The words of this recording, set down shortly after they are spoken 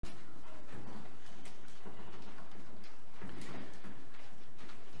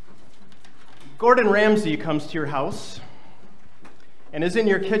Gordon Ramsay comes to your house and is in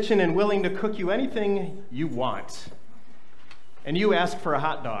your kitchen and willing to cook you anything you want. And you ask for a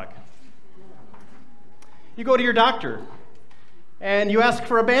hot dog. You go to your doctor and you ask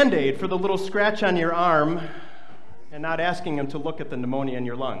for a Band-Aid for the little scratch on your arm and not asking him to look at the pneumonia in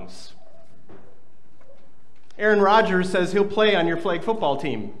your lungs. Aaron Rodgers says he'll play on your flag football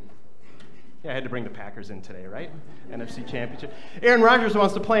team. Yeah, I had to bring the Packers in today, right? NFC Championship. Aaron Rodgers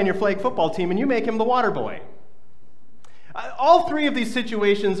wants to play on your flag football team, and you make him the water boy. All three of these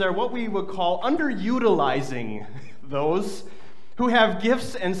situations are what we would call underutilizing those who have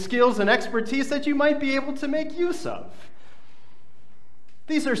gifts and skills and expertise that you might be able to make use of.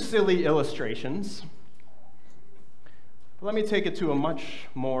 These are silly illustrations. But let me take it to a much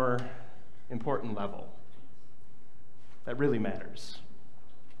more important level that really matters.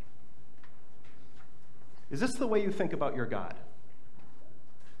 Is this the way you think about your God?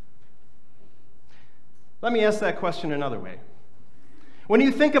 Let me ask that question another way. When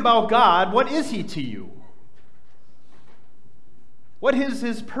you think about God, what is He to you? What is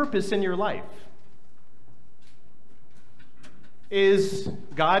His purpose in your life? Is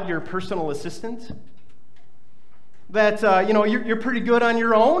God your personal assistant? That, you're pretty good on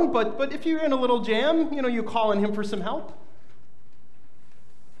your own, but if you're in a little jam, you call on Him for some help?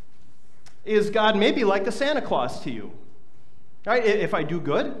 Is God maybe like a Santa Claus to you? Right? If I do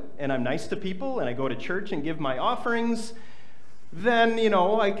good and I'm nice to people and I go to church and give my offerings, then,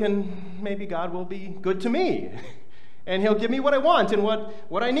 maybe God will be good to me. And He'll give me what I want and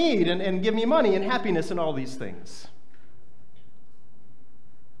what I need and give me money and happiness and all these things.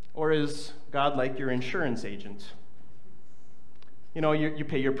 Or is God like your insurance agent? You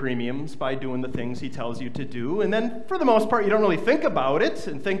pay your premiums by doing the things He tells you to do, and then for the most part, you don't really think about it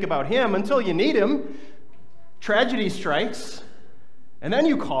and think about Him until you need Him. Tragedy strikes, and then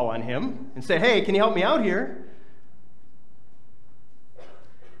you call on Him and say, hey, can you help me out here?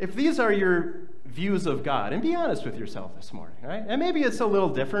 If these are your views of God, and be honest with yourself this morning, right? And maybe it's a little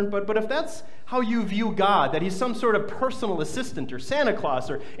different, but if that's how you view God, that He's some sort of personal assistant or Santa Claus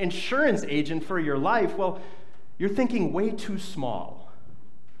or insurance agent for your life, well, you're thinking way too small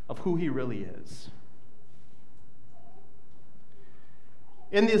of who He really is.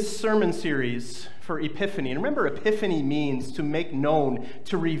 In this sermon series for Epiphany, and remember, Epiphany means to make known,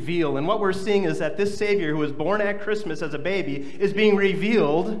 to reveal. And what we're seeing is that this Savior who was born at Christmas as a baby is being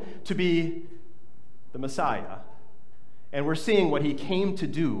revealed to be the Messiah. And we're seeing what He came to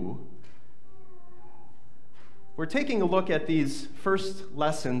do. We're taking a look at these first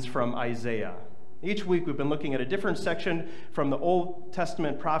lessons from Isaiah. Each week we've been looking at a different section from the Old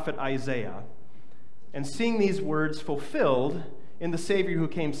Testament prophet Isaiah and seeing these words fulfilled in the Savior who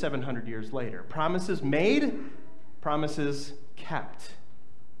came 700 years later. Promises made, promises kept.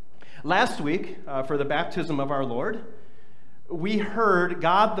 Last week, for the baptism of our Lord, we heard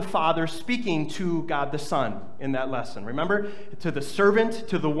God the Father speaking to God the Son in that lesson. Remember, to the servant,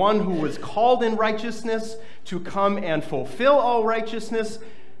 to the one who was called in righteousness to come and fulfill all righteousness,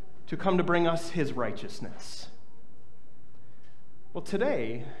 to come to bring us His righteousness. Well,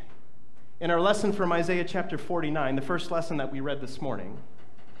 today, in our lesson from Isaiah chapter 49, the first lesson that we read this morning,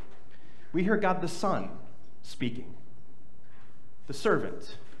 we hear God the Son speaking. The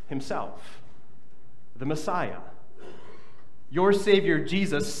servant Himself, the Messiah, your Savior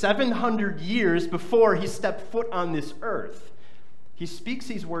Jesus, 700 years before He stepped foot on this earth. He speaks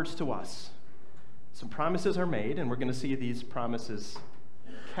these words to us. Some promises are made, and we're going to see these promises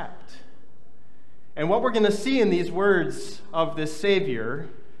kept. And what we're going to see in these words of this Savior,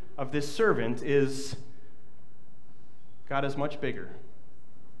 of this servant, is God is much bigger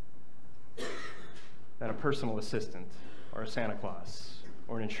than a personal assistant or a Santa Claus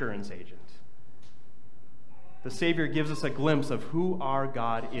or an insurance agent. The Savior gives us a glimpse of who our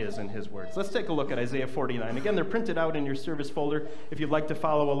God is in His words. Let's take a look at Isaiah 49. Again, they're printed out in your service folder. If you'd like to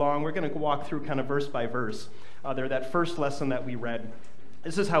follow along, we're going to walk through kind of verse by verse. They're that first lesson that we read.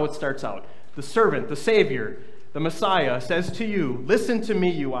 This is how it starts out. The servant, the Savior, the Messiah says to you, listen to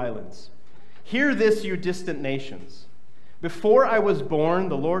me, you islands. Hear this, you distant nations. Before I was born,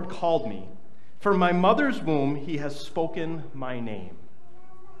 the Lord called me. From my mother's womb, He has spoken my name.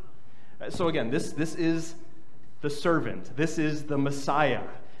 So again, this is the servant. This is the Messiah.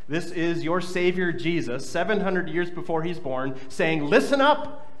 This is your Savior, Jesus, 700 years before He's born, saying, listen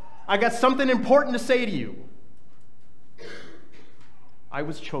up. I got something important to say to you. I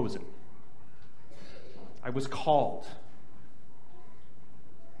was chosen. I was called.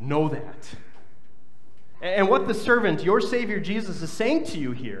 Know that. And what the servant, your Savior Jesus, is saying to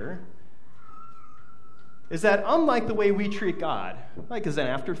you here is that unlike the way we treat God, like as an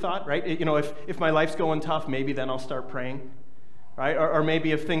afterthought, right? If my life's going tough, maybe then I'll start praying, right? Or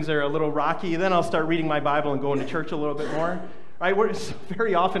maybe if things are a little rocky, then I'll start reading my Bible and going to church a little bit more, right?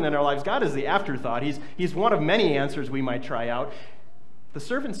 Very often in our lives, God is the afterthought. He's one of many answers we might try out. The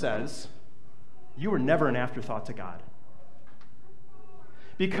servant says, you were never an afterthought to God.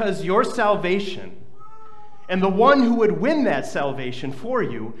 Because your salvation and the one who would win that salvation for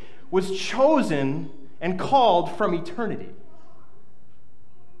you was chosen and called from eternity.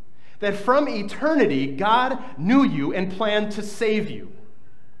 That from eternity, God knew you and planned to save you.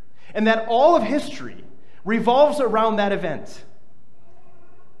 And that all of history revolves around that event.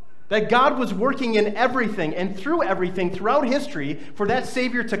 That God was working in everything and through everything throughout history for that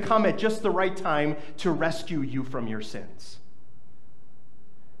Savior to come at just the right time to rescue you from your sins.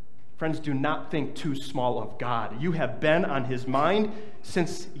 Friends, do not think too small of God. You have been on his mind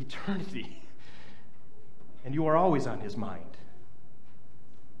since eternity. And you are always on his mind.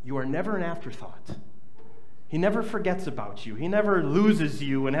 You are never an afterthought. He never forgets about you. He never loses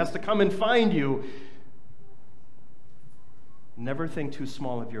you and has to come and find you. Never think too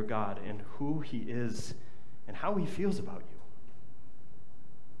small of your God and who he is and how he feels about you.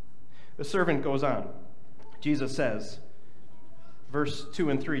 The servant goes on. Jesus says, verse 2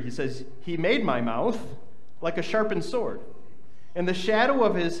 and 3, he says, he made my mouth like a sharpened sword. In the shadow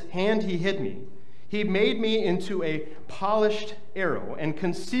of his hand he hid me. He made me into a polished arrow and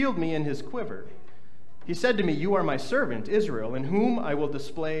concealed me in his quiver. He said to me, you are my servant, Israel, in whom I will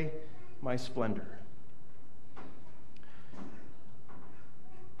display my splendor.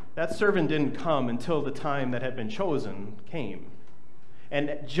 That servant didn't come until the time that had been chosen came.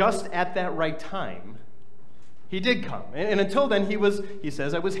 And just at that right time, he did come. And until then, he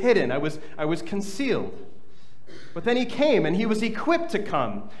says, I was hidden, I was concealed. But then he came, and he was equipped to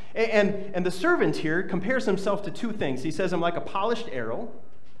come. And the servant here compares himself to two things. He says, I'm like a polished arrow,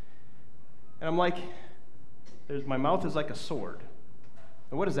 and I'm like, my mouth is like a sword.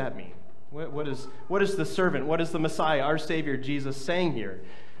 And what does that mean? What is the servant, what is the Messiah, our Savior, Jesus, saying here?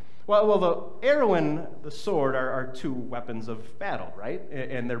 Well, the arrow and the sword are two weapons of battle, right?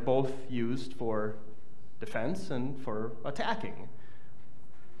 And they're both used for defense and for attacking.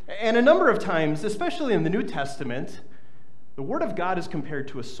 And a number of times, especially in the New Testament, the Word of God is compared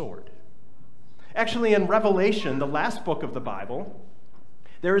to a sword. Actually, in Revelation, the last book of the Bible,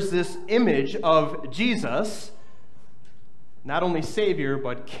 there's this image of Jesus, not only Savior,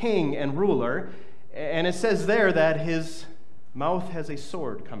 but King and ruler, and it says there that his mouth has a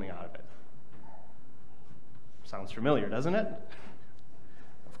sword coming out of it. Sounds familiar, doesn't it?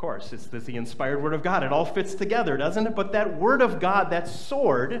 Of course, it's the inspired Word of God. It all fits together, doesn't it? But that Word of God, that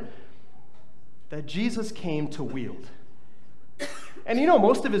sword that Jesus came to wield. And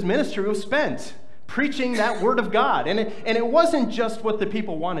most of his ministry was spent preaching that Word of God. And it wasn't just what the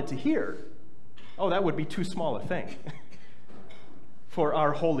people wanted to hear. Oh, that would be too small a thing for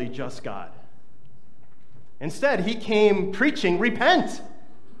our holy, just God. Instead, he came preaching, repent.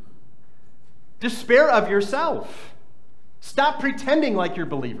 Despair of yourself. Stop pretending like you're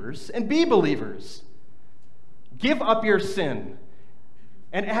believers and be believers. Give up your sin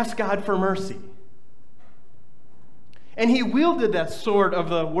and ask God for mercy. And he wielded that sword of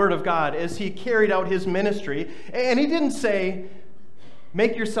the Word of God as he carried out his ministry. And he didn't say,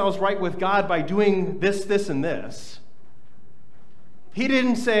 make yourselves right with God by doing this, this, and this. He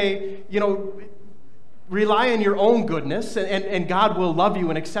didn't say, rely on your own goodness and God will love you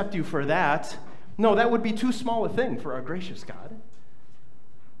and accept you for that. No, that would be too small a thing for our gracious God.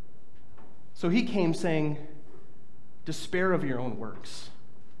 So he came saying, despair of your own works.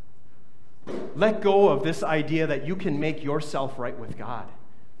 Let go of this idea that you can make yourself right with God.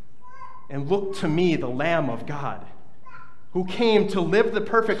 And look to me, the Lamb of God, who came to live the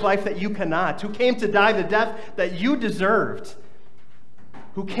perfect life that you cannot, who came to die the death that you deserved,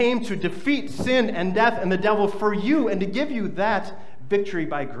 who came to defeat sin and death and the devil for you and to give you that victory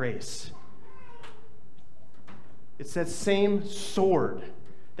by grace. It's that same sword,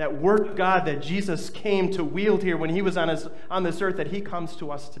 that Word of God that Jesus came to wield here when he was on this earth that he comes to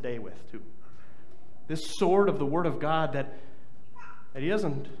us today with, too. This sword of the Word of God that he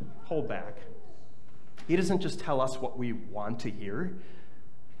doesn't hold back. He doesn't just tell us what we want to hear,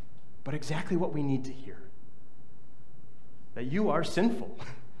 but exactly what we need to hear. That you are sinful.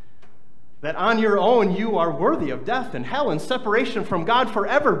 That on your own you are worthy of death and hell and separation from God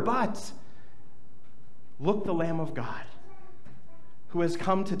forever, but look, the Lamb of God, who has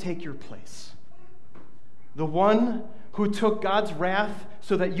come to take your place. The one who took God's wrath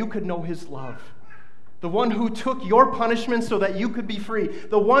so that you could know his love. The one who took your punishment so that you could be free.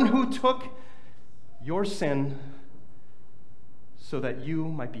 The one who took your sin so that you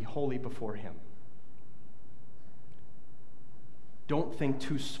might be holy before him. Don't think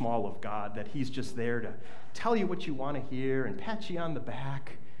too small of God, that he's just there to tell you what you want to hear and pat you on the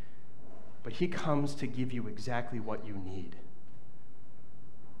back. But he comes to give you exactly what you need.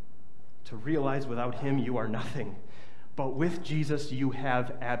 To realize without him you are nothing. But with Jesus you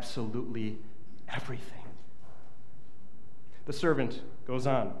have absolutely everything. The servant goes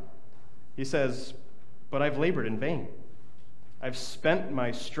on. He says, "But I've labored in vain. I've spent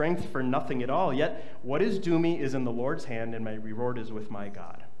my strength for nothing at all. Yet what is due me is in the Lord's hand, and my reward is with my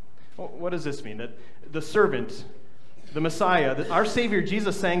God." Well, what does this mean? That the servant, the Messiah, our Savior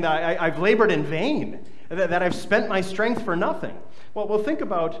Jesus saying that I've labored in vain, that I've spent my strength for nothing. Well, think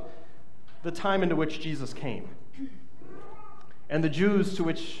about the time into which Jesus came and the Jews to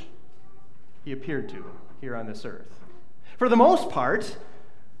which he appeared to here on this earth. For the most part,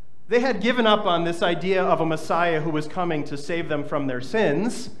 they had given up on this idea of a Messiah who was coming to save them from their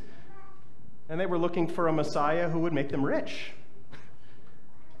sins, and they were looking for a Messiah who would make them rich,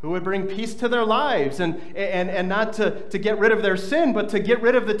 who would bring peace to their lives, and not to get rid of their sin, but to get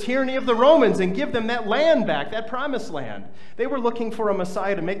rid of the tyranny of the Romans and give them that land back, that promised land. They were looking for a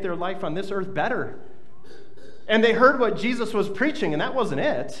Messiah to make their life on this earth better. And they heard what Jesus was preaching, and that wasn't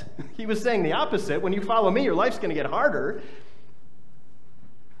it. He was saying the opposite. When you follow me, your life's going to get harder.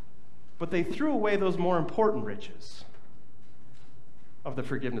 But they threw away those more important riches of the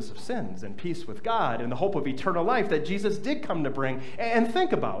forgiveness of sins and peace with God and the hope of eternal life that Jesus did come to bring. And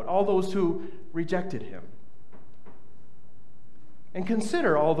think about all those who rejected him. And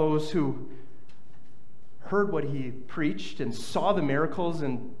consider all those who heard what he preached and saw the miracles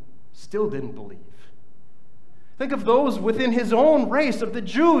and still didn't believe. Think of those within his own race of the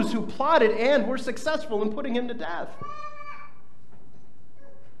Jews who plotted and were successful in putting him to death.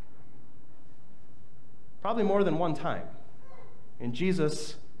 Probably more than one time in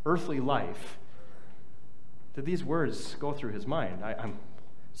Jesus' earthly life did these words go through his mind.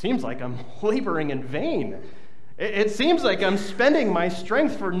 Seems like I'm laboring in vain. It seems like I'm spending my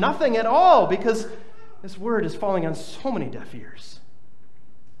strength for nothing at all, because this word is falling on so many deaf ears.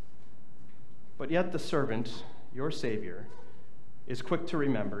 But yet the servant, your Savior, is quick to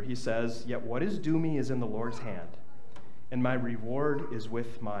remember. He says, "Yet what is due me is in the Lord's hand, and my reward is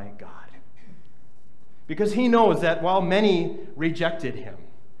with my God." Because he knows that while many rejected him,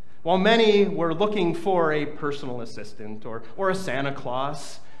 while many were looking for a personal assistant or a Santa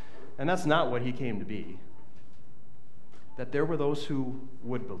Claus, and that's not what he came to be, that there were those who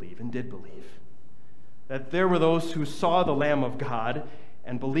would believe and did believe. That there were those who saw the Lamb of God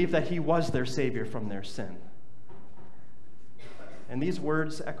and believed that he was their Savior from their sin. And these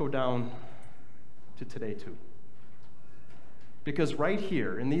words echo down to today too. Because right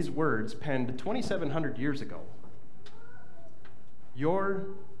here, in these words penned 2,700 years ago, your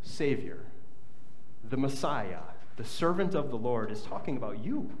Savior, the Messiah, the servant of the Lord, is talking about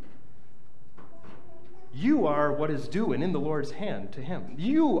you. You are what is due and in the Lord's hand to him.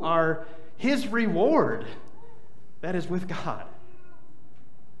 You are his reward that is with God.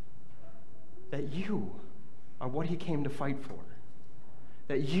 That you are what he came to fight for.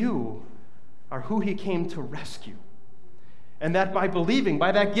 That you are who he came to rescue. And that by believing,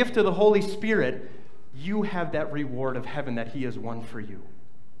 by that gift of the Holy Spirit, you have that reward of heaven that he has won for you.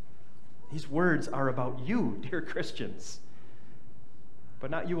 These words are about you, dear Christians,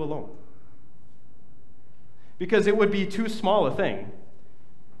 but not you alone. Because it would be too small a thing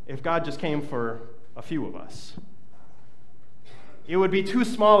if God just came for a few of us. It would be too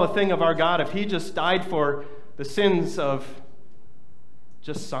small a thing of our God if he just died for the sins of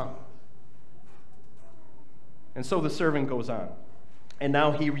just some. And so the servant goes on. And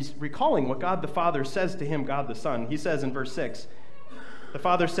now he's recalling what God the Father says to him, God the Son. He says in verse 6, the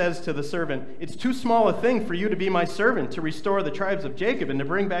Father says to the servant, "It's too small a thing for you to be my servant, to restore the tribes of Jacob and to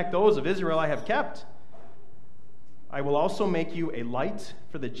bring back those of Israel I have kept. I will also make you a light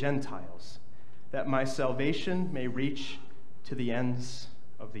for the Gentiles, that my salvation may reach to the ends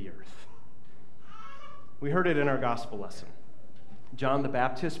of the earth." We heard it in our gospel lesson. John the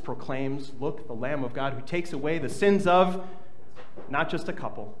Baptist proclaims, "Look, the Lamb of God who takes away the sins of," not just a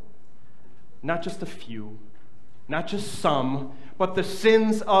couple, not just a few, not just some, but the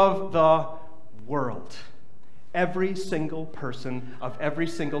sins of the world. Every single person of every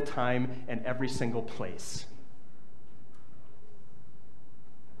single time and every single place.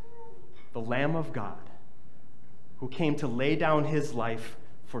 The Lamb of God who came to lay down his life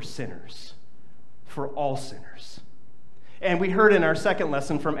for sinners, for all sinners. And we heard in our second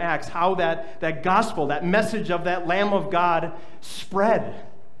lesson from Acts how that gospel, that message of that Lamb of God spread.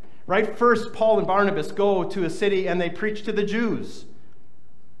 Right? First, Paul and Barnabas go to a city and they preach to the Jews.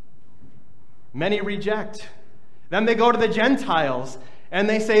 Many reject. Then they go to the Gentiles and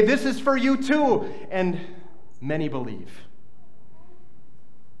they say, this is for you too. And many believe.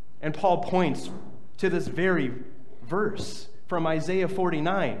 And Paul points to this very verse from Isaiah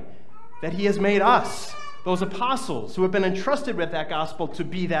 49, that he has made us, those apostles who have been entrusted with that gospel, to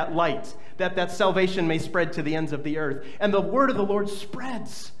be that light, that salvation may spread to the ends of the earth. And the word of the Lord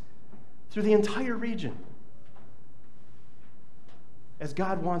spreads through the entire region, as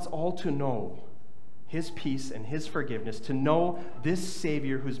God wants all to know his peace and his forgiveness, to know this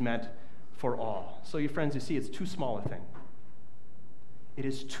Savior who's meant for all. So, you friends, you see, it's too small a thing. It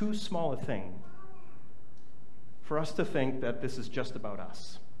is too small a thing for us to think that this is just about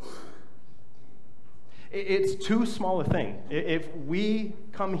us. It's too small a thing. If we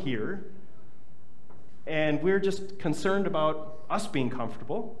come here and we're just concerned about us being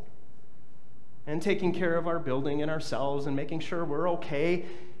comfortable and taking care of our building and ourselves and making sure we're okay,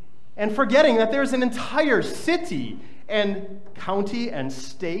 and forgetting that there's an entire city and county and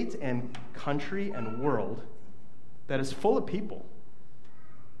state and country and world that is full of people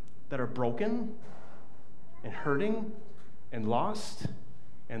that are broken and hurting and lost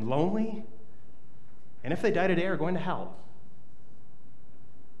and lonely, and if they die today are going to hell.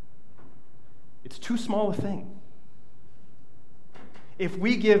 It's too small a thing. If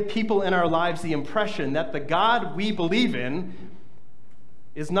we give people in our lives the impression that the God we believe in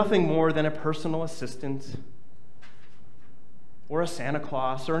is nothing more than a personal assistant or a Santa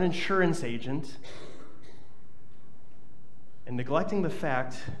Claus or an insurance agent, and neglecting the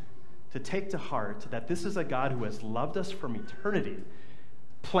fact to take to heart that this is a God who has loved us from eternity,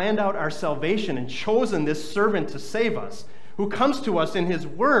 planned out our salvation, and chosen this servant to save us, who comes to us in his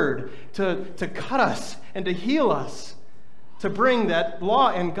word to cut us and to heal us, to bring that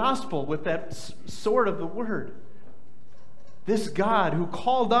law and gospel with that sword of the word. This God who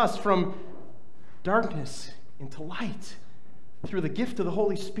called us from darkness into light through the gift of the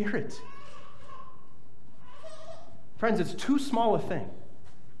Holy Spirit. Friends, it's too small a thing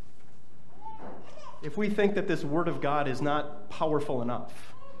if we think that this word of God is not powerful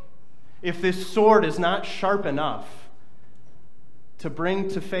enough, if this sword is not sharp enough to bring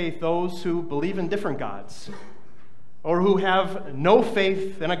to faith those who believe in different gods or who have no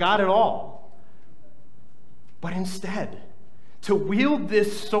faith in a God at all, but instead to wield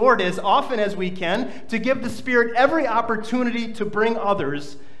this sword as often as we can, to give the Spirit every opportunity to bring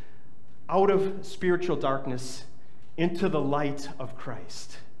others out of spiritual darkness into the light of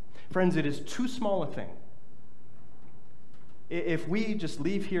Christ. Friends, it is too small a thing. If we just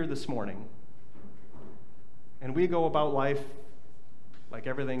leave here this morning and we go about life like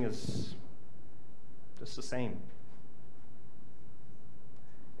everything is just the same,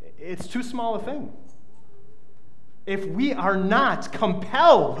 it's too small a thing. If we are not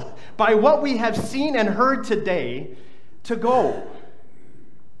compelled by what we have seen and heard today to go,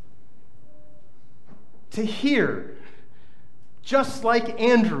 to hear, just like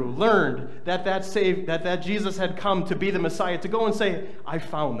Andrew learned that Jesus had come to be the Messiah, to go and say, I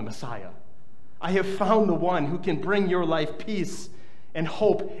found the Messiah. I have found the one who can bring your life peace and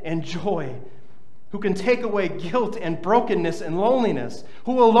hope and joy, who can take away guilt and brokenness and loneliness,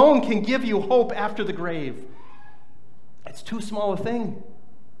 who alone can give you hope after the grave. It's too small a thing.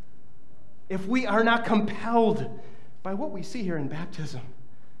 If we are not compelled by what we see here in baptism,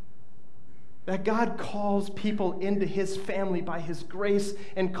 that God calls people into his family by his grace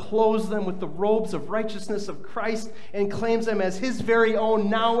and clothes them with the robes of righteousness of Christ and claims them as his very own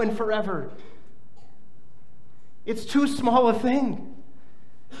now and forever. It's too small a thing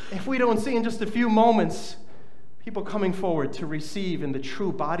if we don't see in just a few moments people coming forward to receive in the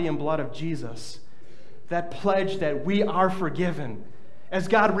true body and blood of Jesus that pledge that we are forgiven, as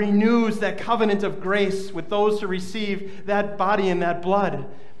God renews that covenant of grace with those who receive that body and that blood,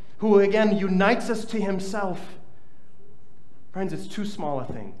 who again unites us to himself. Friends, it's too small a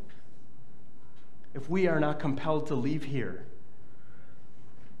thing if we are not compelled to leave here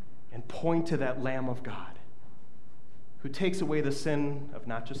and point to that Lamb of God who takes away the sin of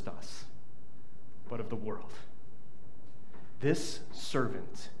not just us, but of the world. This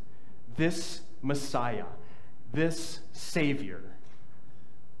servant, this Messiah, this Savior,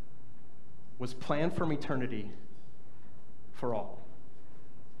 was planned from eternity for all,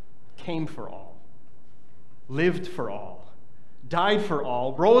 came for all, lived for all, died for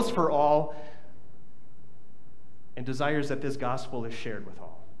all, rose for all, and desires that this gospel is shared with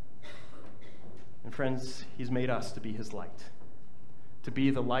all. And friends, he's made us to be his light, to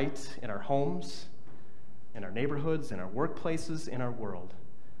be the light in our homes, in our neighborhoods, in our workplaces, in our world,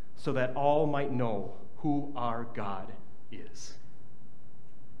 so that all might know who our God is.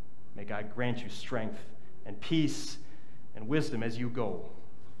 May God grant you strength and peace and wisdom as you go,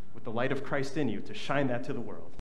 with the light of Christ in you, to shine that to the world.